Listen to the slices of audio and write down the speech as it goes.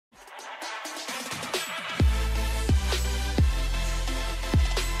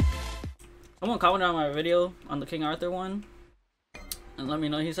Someone commented on my video on the King Arthur one and let me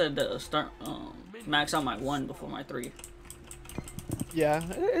know. He said to start max out my 1 before my 3. Yeah,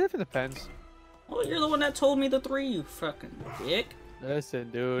 it depends. Well, you're the one that told me the 3, you fucking dick. Listen,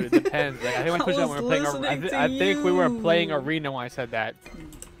 dude, it depends. Like, I think my first time we were playing. I think we were playing arena when I said that.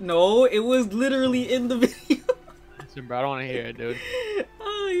 No, it was literally in the video. Listen, bro, I don't want to hear it, dude.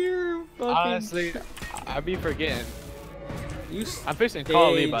 Oh, you're fucking. Honestly, I be forgetting. You I'm fixing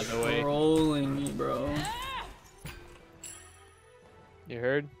Call of Duty, by the way. Trolling me, bro. You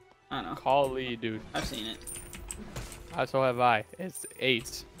heard? I know. Call of Duty, dude. I've seen it. So have I. It's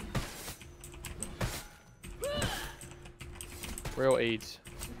 8. Real 8.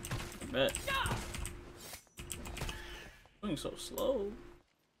 I bet. Going so slow.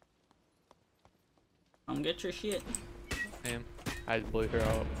 Come get your shit. Damn. I just blew her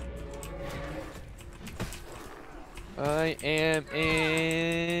out. I am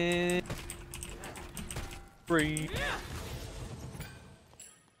in free.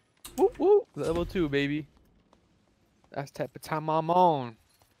 Whoop whoop. Level 2, baby. That's the type of time I'm on.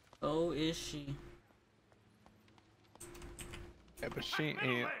 Oh, is she? Yeah, but she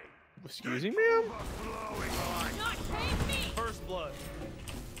ain't. Excuse me, ma'am? First blood.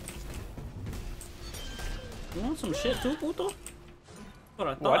 You want some shit too, puto? What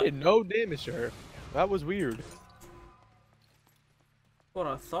I thought. Oh, I did no damage to her. That was weird. What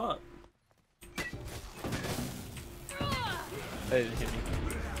I thought. That didn't hit me.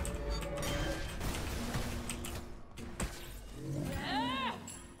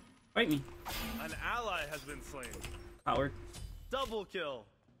 Fight me. An ally has been slain. Coward. Double kill.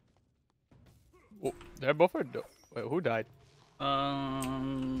 Oh, they're both are. Wait, who died?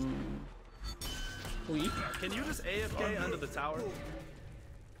 We? Can you just AFK under the tower?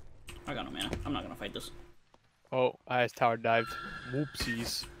 I got no mana. I'm not gonna fight this. Oh, I just tower dived.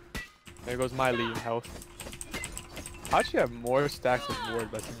 Whoopsies. There goes my lead in health. I actually have more stacks of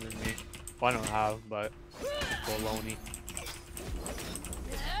ward blessings than me. Well, I don't have, but baloney.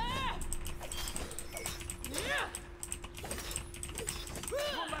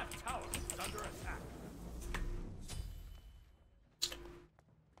 Your left tower is under attack.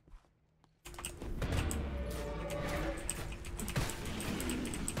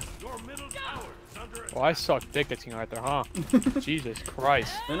 Your middle tower is under attack. Oh, I suck dick at King Arthur, huh? Jesus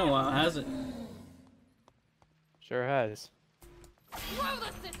Christ. Been a while, has it? Sure has. Throw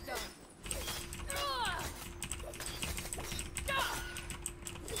the system!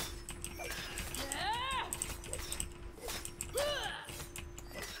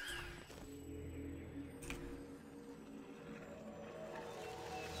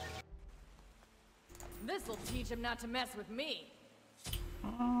 This'll teach him not to mess with me.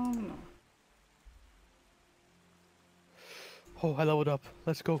 No. Oh, I leveled up.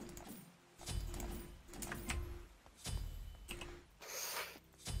 Let's go.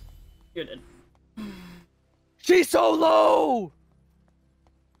 You're dead. She's so low!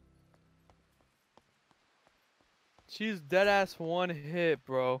 She's dead ass 1 hit,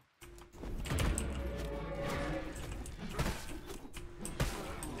 bro.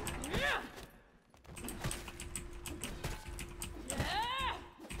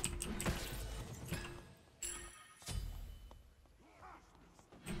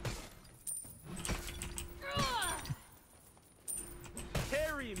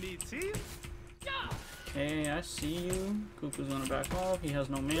 Carry me, team. Hey, I see you. Cuckoo's gonna back off. He has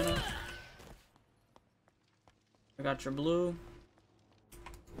no mana. I got your blue.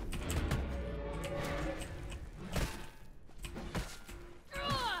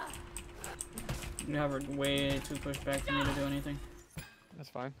 You have her way too pushed back for me to do anything. That's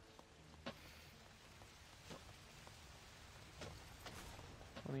fine.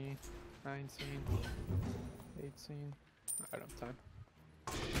 20, 19, 18. I don't have time.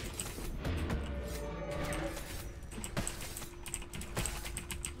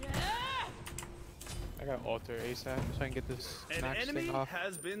 I got alter ASAP so I can get this An max enemy thing off.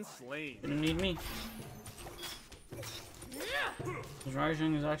 has been slain. You don't need me. His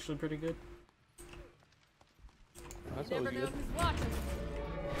Rising is actually pretty good. That's Never always know good. who's watching.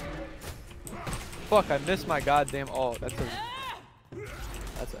 Fuck, I missed my goddamn ult. That's a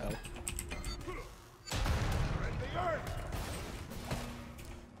L.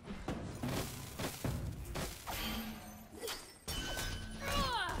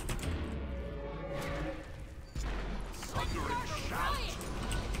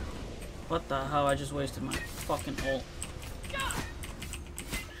 What the hell? I just wasted my fucking ult.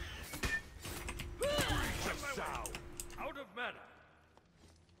 Out of mana.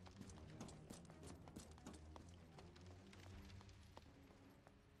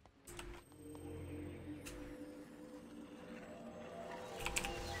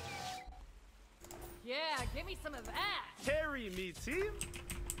 give me some of that. Carry me, team.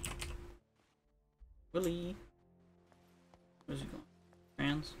 Willie. Where's he going?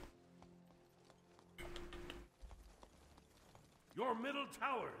 Trans. Your middle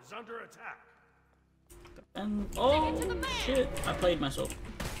tower is under attack. And oh shit! I played myself.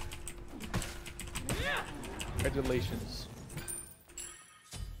 Congratulations.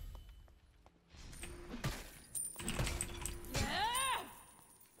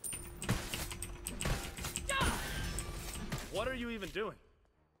 What are you even doing?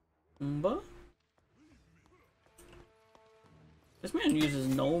 But this man uses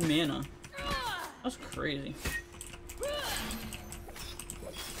no mana. That's crazy.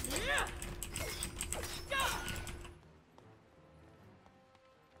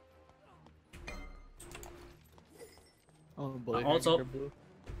 Oh, boy. Ult's up.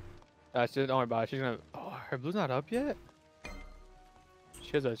 That's just, don't worry about it. She's gonna. Oh, her blue's not up yet.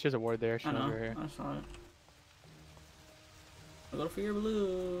 She has a ward there. She's I know. over here. I saw it. I'll go for your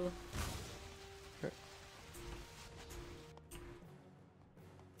blue. Okay.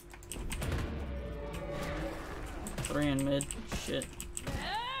 Three in mid. Shit.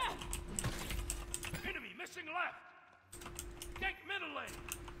 Enemy missing left. Gank middle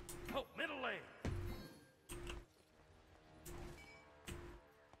lane. Oh, middle lane.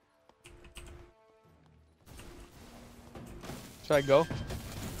 Should I go?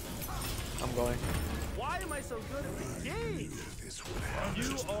 I'm going. Why am I so good at the game?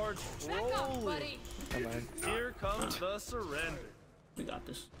 You are Back off, trolling. buddy. Come on. Here comes the surrender. We got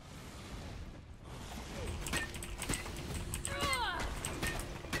this.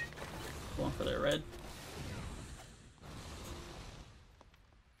 Going for the red.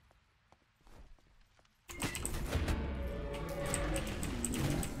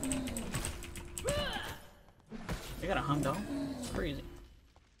 They got a hung down. It's crazy.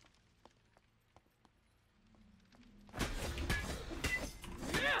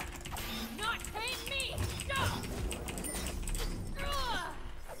 Not tame me.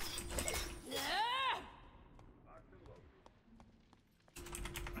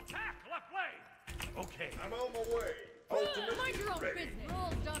 Attack left lane. Okay. I'm on my way. Ultimate Mind your own ready. business.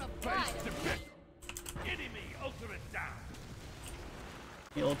 Rules don't apply Face to to me. face. Enemy ultimate down.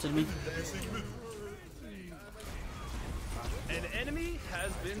 He ulted me. An enemy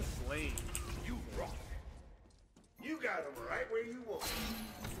has been slain. You rock. You got him right where you want.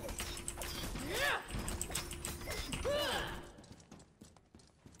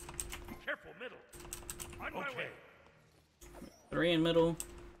 Careful middle. On my way. Three in middle.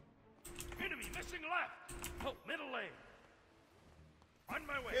 Enemy missing left. Oh, middle lane. On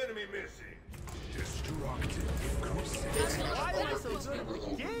my way. Enemy missing. Destructive. Crusading. Why am I so good at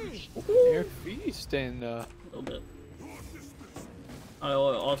the game? They're feasting. A little bit.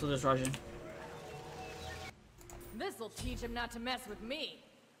 Oh, also this Russian. This'll teach him not to mess with me.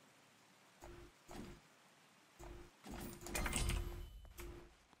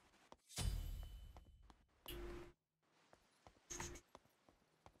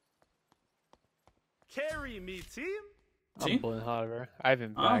 Carry me, team. See? I'm pulling however. I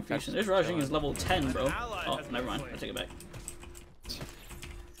haven't I'm back. feasting. This rushing is level 10, bro. ally Oh, has been never mind. slain. I take it back.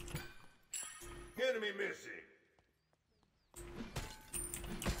 Enemy missing.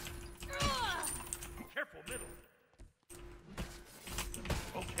 Careful middle.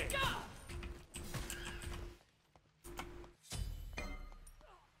 Okay.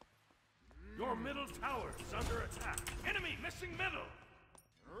 Your middle tower is under attack. Enemy missing middle.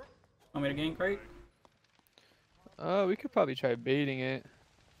 Want me to gank right? We could probably try baiting it.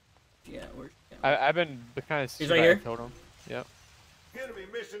 Yeah, we're. Yeah. I've been kind of. He's right here. Totem. Yep. Enemy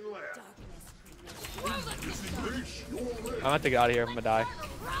missing left. I'm gonna have to get out of here. I'm gonna die.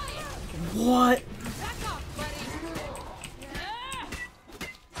 What? Back off, buddy.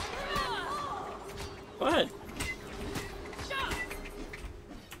 Go ahead.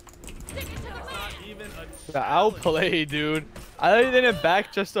 Stick it to the man. Not even a The outplay, dude. I didn't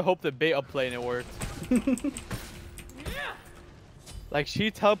back just to hope the bait upplay and it worked. Like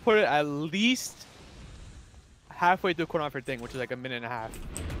she teleported at least halfway through corner of her thing, which is like a minute and a half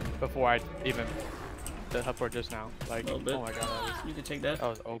before I even the teleport just now. Like, Little bit. oh my god, You can take that. that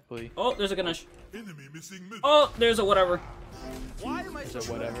was Oakley. Oh, there's a Ganesh. Enemy missing middle. Oh, there's a whatever. Why am I so Is it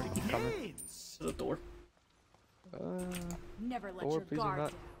good whatever? at the Coming. games? There's a Thor. Never let Or your please guard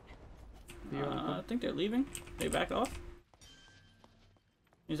not. down. I think they're leaving. They backed off.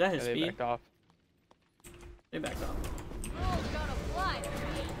 Is that his Yeah, they speed? backed off. They backed off. Rules don't apply to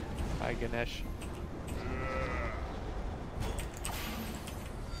me. Hi, Ganesh.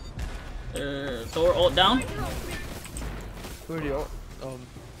 Thor ult down. Who are the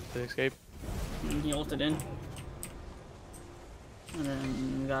to escape? And he ulted in. And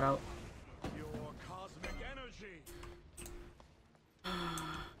then got out. Your cosmic energy.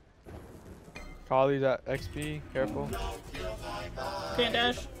 Kali's at XP, careful. Can't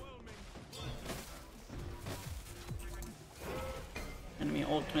dash. Enemy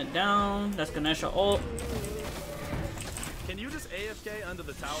ultimate down. That's Ganesha ult. Can you just AFK under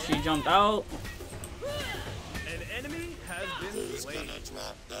the tower? She jumped out. An enemy has been slain.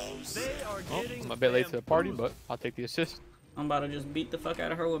 They are Oh, getting I'm a bit late to the party, but I'll take the assist. I'm about to just beat the fuck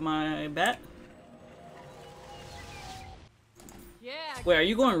out of her with my bat. Yeah. Wait, are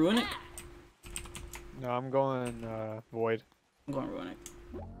you going Runic? No, I'm going Void. I'm going Runic.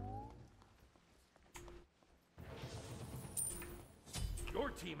 Your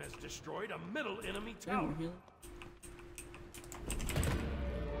team has destroyed a middle enemy Damn, tower. heal.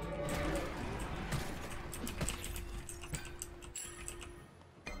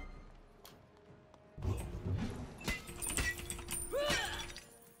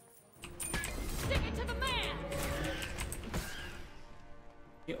 Stick it to the man.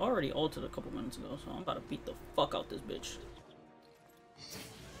 He already ulted a couple minutes ago, so I'm about to beat the fuck out this bitch.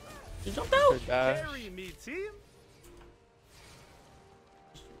 She jumped out! Good dash. Carry me, team.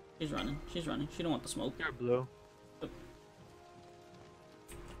 She's running. She's running. She don't want the smoke. You're blue.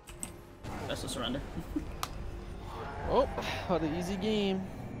 That's a surrender. Oh, what an easy game.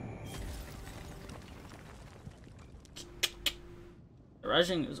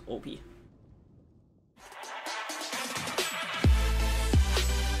 Rajing is OP.